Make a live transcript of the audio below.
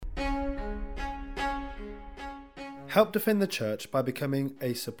Help defend the church by becoming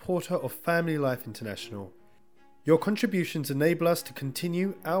a supporter of Family Life International. Your contributions enable us to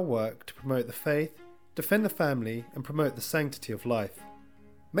continue our work to promote the faith, defend the family, and promote the sanctity of life.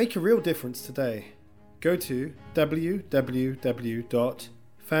 Make a real difference today. Go to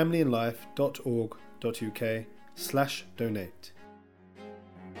www.familyandlife.org.uk/donate.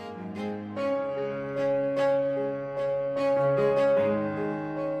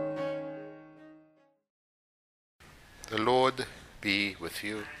 The Lord be with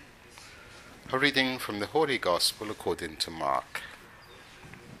you. A reading from the Holy Gospel according to Mark.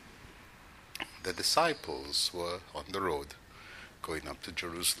 The disciples were on the road going up to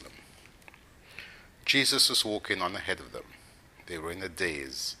Jerusalem. Jesus was walking on ahead of them. They were in a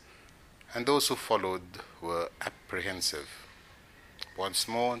daze, and those who followed were apprehensive. Once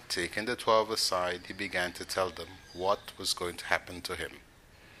more, taking the 12 aside, he began to tell them what was going to happen to him.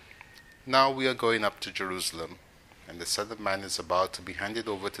 Now we are going up to Jerusalem, and the Son of Man is about to be handed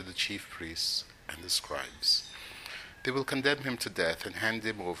over to the chief priests and the scribes. They will condemn him to death and hand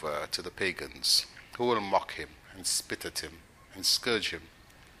him over to the pagans, who will mock him and spit at him and scourge him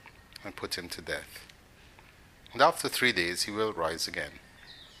and put him to death. And after 3 days he will rise again.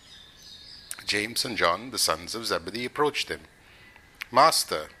 James and John, the sons of Zebedee, approached him.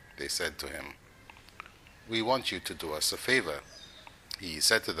 "Master," they said to him, "we want you to do us a favor." He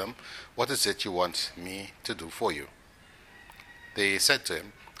said to them, "What is it you want me to do for you?" They said to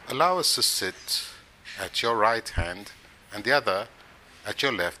him, "Allow us to sit at your right hand and the other at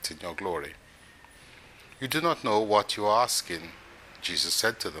your left in your glory." "You do not know what you are asking," Jesus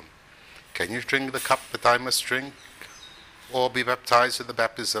said to them. "Can you drink the cup that I must drink, or be baptized with the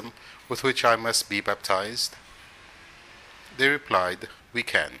baptism with which I must be baptized?" They replied, "We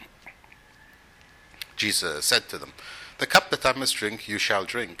can." Jesus said to them, "The cup that I must drink you shall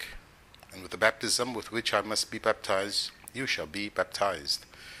drink, and with the baptism with which I must be baptized you shall be baptized.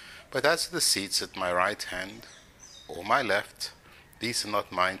 But as to the seats at my right hand or my left, these are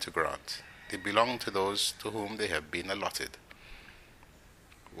not mine to grant. They belong to those to whom they have been allotted."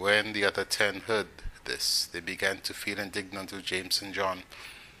 When the other 10 heard this, they began to feel indignant with James and John.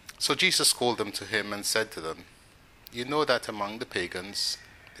 So Jesus called them to him and said to them, "You know that among the pagans,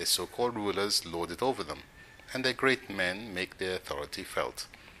 their so-called rulers lord it over them, and their great men make their authority felt.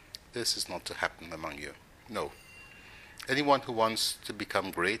 This is not to happen among you. No. Anyone who wants to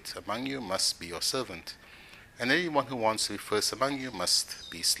become great among you must be your servant, and anyone who wants to be first among you must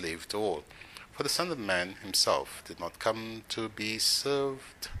be slave to all. For the Son of Man himself did not come to be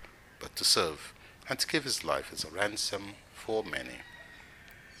served, but to serve, and to give his life as a ransom for many."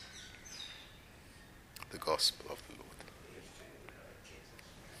 The Gospel of the Lord.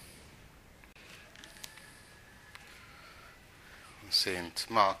 Saint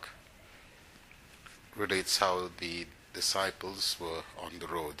Mark relates how the disciples were on the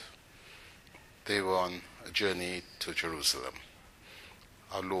road. They were on a journey to Jerusalem.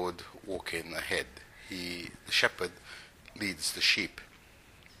 Our Lord walking ahead. The shepherd leads the sheep.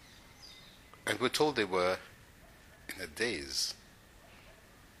 And we're told they were in a daze.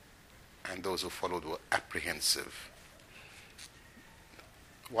 And those who followed were apprehensive.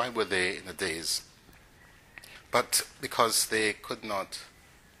 Why were they in a daze? But because they could not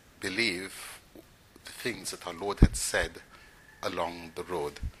believe the things that our Lord had said along the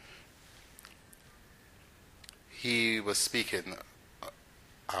road. He was speaking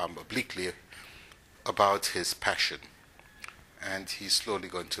obliquely about his passion, and he's slowly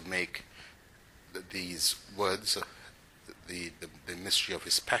going to make these words, the mystery of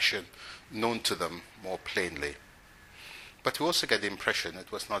his passion, known to them more plainly. But we also get the impression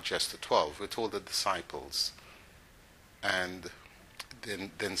it was not just the 12, we're told the disciples. And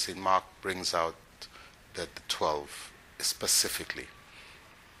then St. Mark brings out that the 12 specifically.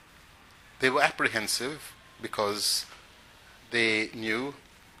 They were apprehensive because they knew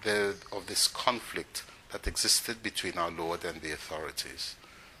of this conflict that existed between our Lord and the authorities.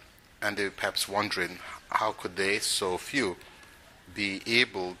 And they were perhaps wondering, how could they, so few, be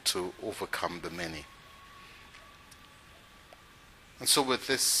able to overcome the many? And so with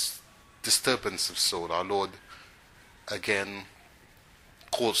this disturbance of soul, our Lord again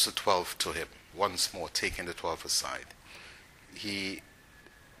calls the 12 to him, once more taking the 12 aside. He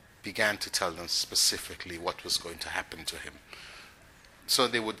began to tell them specifically what was going to happen to him, so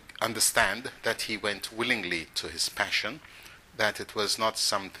they would understand that he went willingly to his passion, that it was not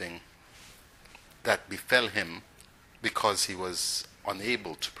something that befell him because he was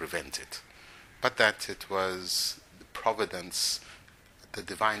unable to prevent it, but that it was the providence, the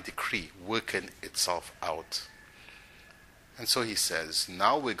divine decree working itself out. And so he says,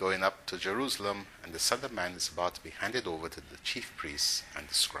 now we're going up to Jerusalem, and the Son of Man is about to be handed over to the chief priests and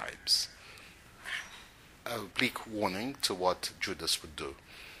the scribes. A bleak warning to what Judas would do,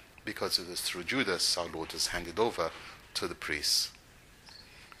 because it is through Judas our Lord is handed over to the priests.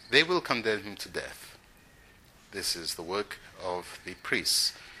 They will condemn him to death. This is the work of the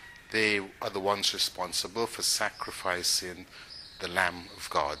priests. They are the ones responsible for sacrificing the Lamb of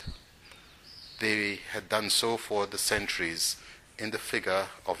God. They had done so for the centuries in the figure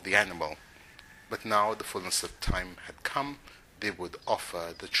of the animal. But now the fullness of time had come. They would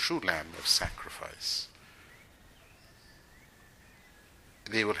offer the true Lamb of sacrifice.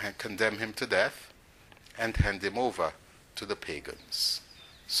 They will condemn him to death and hand him over to the pagans,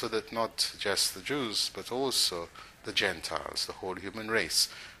 so that not just the Jews, but also the Gentiles, the whole human race,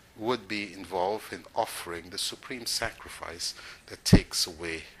 would be involved in offering the supreme sacrifice that takes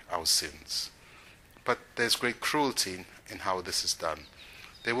away our sins. But there's great cruelty in how this is done.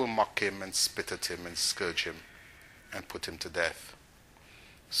 They will mock him and spit at him and scourge him and put him to death.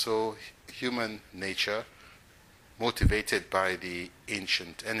 So human nature, motivated by the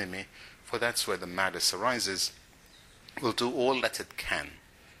ancient enemy, for that's where the malice arises, will do all that it can.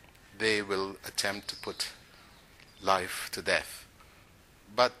 They will attempt to put life to death.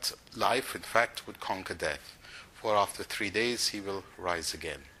 But life, in fact, would conquer death, for after 3 days he will rise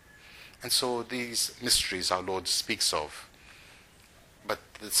again. And so these mysteries our Lord speaks of, but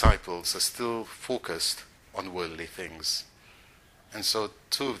the disciples are still focused on worldly things. And so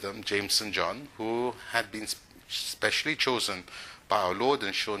 2 of them, James and John, who had been specially chosen by our Lord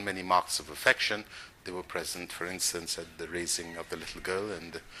and shown many marks of affection, they were present, for instance, at the raising of the little girl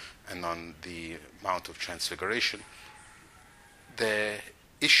and on the Mount of Transfiguration. Their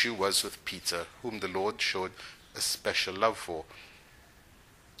issue was with Peter, whom the Lord showed a special love for.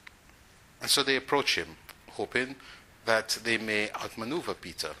 And so they approach him, hoping that they may outmaneuver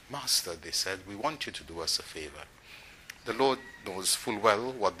Peter. Master, they said, we want you to do us a favor. The Lord knows full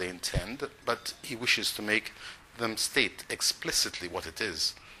well what they intend, but he wishes to make them state explicitly what it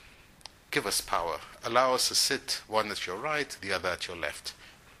is. Give us power. Allow us to sit, one at your right, the other at your left,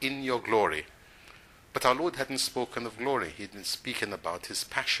 in your glory. But our Lord hadn't spoken of glory. He'd been speaking about his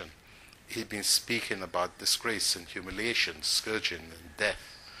passion. He'd been speaking about disgrace and humiliation, scourging and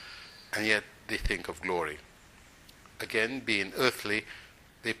death. And yet they think of glory. Again, being earthly,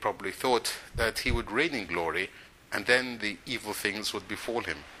 they probably thought that he would reign in glory, and then the evil things would befall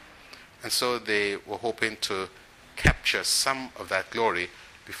him. And so they were hoping to capture some of that glory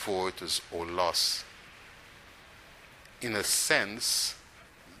before it was all lost. In a sense,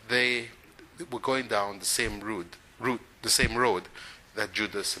 they were going down the same road that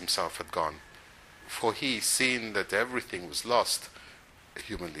Judas himself had gone. For he, seeing that everything was lost,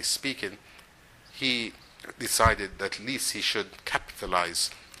 humanly speaking, he decided that at least he should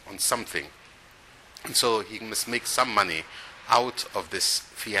capitalize on something. And so he must make some money out of this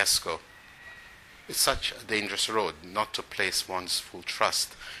fiasco. It's such a dangerous road not to place one's full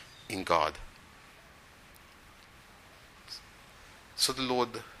trust in God. So the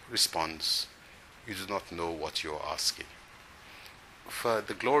Lord responds, you do not know what you are asking. For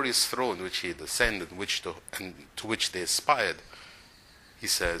the glorious throne which he had ascended and to which they aspired, he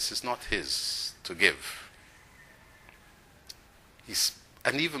says, is not his to give.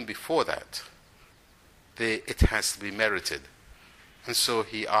 And even before that, it has to be merited. And so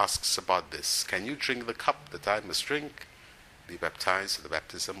he asks about this. Can you drink the cup that I must drink? Be baptized with the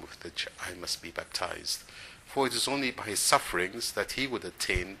baptism with which I must be baptized. For it is only by his sufferings that he would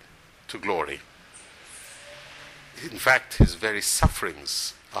attain to glory. In fact, his very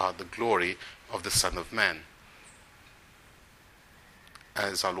sufferings are the glory of the Son of Man.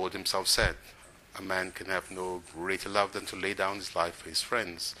 As our Lord himself said, a man can have no greater love than to lay down his life for his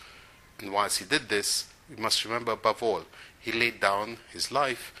friends. And whilst he did this, we must remember above all, he laid down his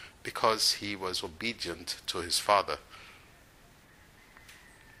life because he was obedient to his Father.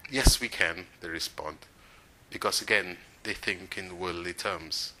 Yes, we can, they respond, because again, they think in worldly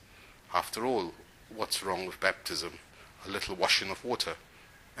terms. After all, what's wrong with baptism? A little washing of water.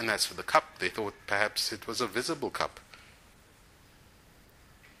 And as for the cup, they thought perhaps it was a visible cup.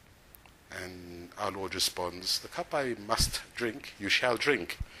 And our Lord responds, the cup I must drink, you shall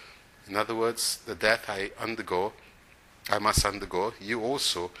drink. In other words, the death I must undergo, you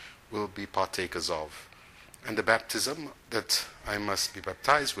also will be partakers of. And the baptism that I must be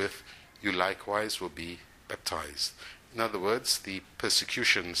baptized with, you likewise will be baptized. In other words, the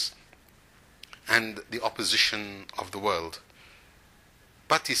persecutions and the opposition of the world.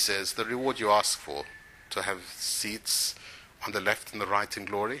 But he says, the reward you ask for, to have seats on the left and the right in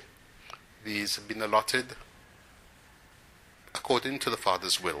glory, these have been allotted according to the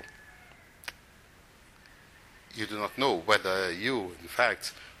Father's will. You do not know whether you, in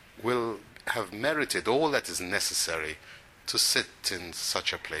fact, will have merited all that is necessary to sit in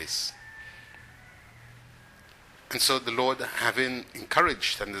such a place. And so the Lord, having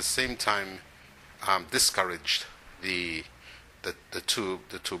encouraged and at the same time discouraged the two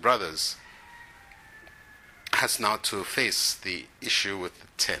brothers, has now to face the issue with the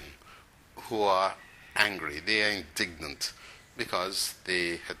 10, who are angry. They are indignant because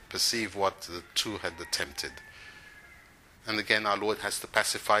they had perceived what the two had attempted. And again, our Lord has to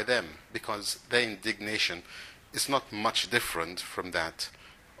pacify them, because their indignation is not much different from that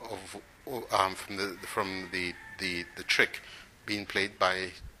from the trick being played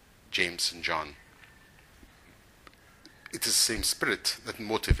by James and John. It is the same spirit that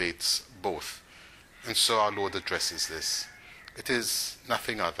motivates both. And so our Lord addresses this. It is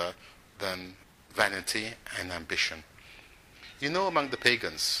nothing other than vanity and ambition. You know, among the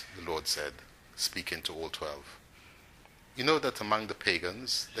pagans, the Lord said, speaking to all 12, you know that among the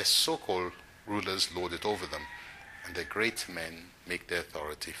pagans, their so-called rulers lord it over them, and their great men make their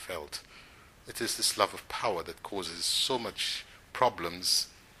authority felt. It is this love of power that causes so much problems.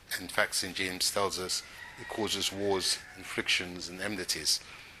 In fact, St. James tells us it causes wars and frictions and enmities.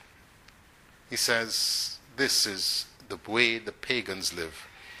 He says, this is the way the pagans live.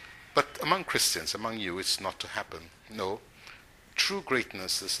 But among Christians, among you, it's not to happen. No, true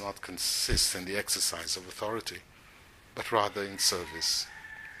greatness does not consist in the exercise of authority, but rather in service.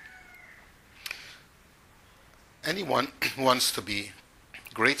 Anyone who wants to be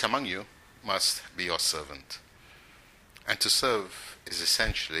great among you must be your servant. And to serve is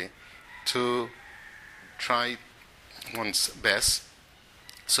essentially to try one's best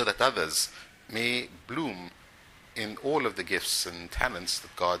so that others may bloom in all of the gifts and talents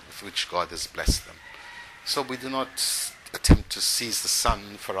with which God has blessed them. So we do not attempt to seize the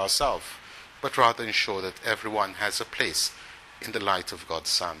sun for ourselves, but rather ensure that everyone has a place in the light of God's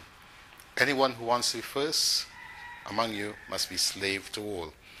sun. Anyone who wants to be first among you must be slave to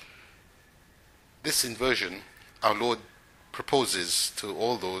all. This inversion our Lord proposes to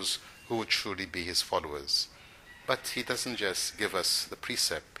all those who would truly be his followers. But he doesn't just give us the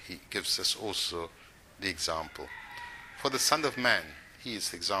precept, he gives us also the example. For the Son of Man, he is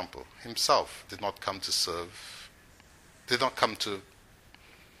the example. Himself did not come to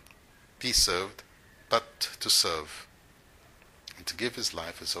be served, but to serve, and to give his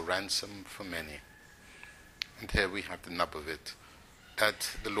life as a ransom for many. And here we have the nub of it,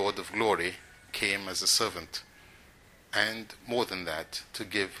 that the Lord of glory came as a servant, and more than that, to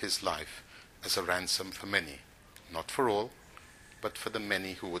give his life as a ransom for many, not for all, but for the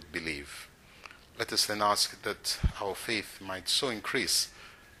many who would believe. Let us then ask that our faith might so increase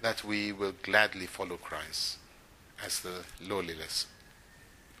that we will gladly follow Christ as the lowliness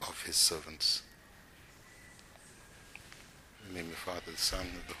of his servants. In the name of the Father, the Son,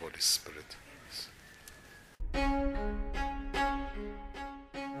 and the Holy Spirit.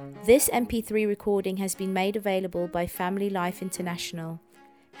 This MP3 recording has been made available by Family Life International.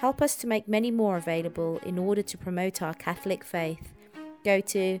 Help us to make many more available in order to promote our Catholic faith. Go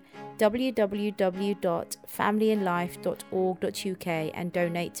to www.familyandlife.org.uk and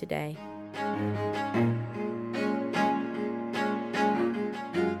donate today.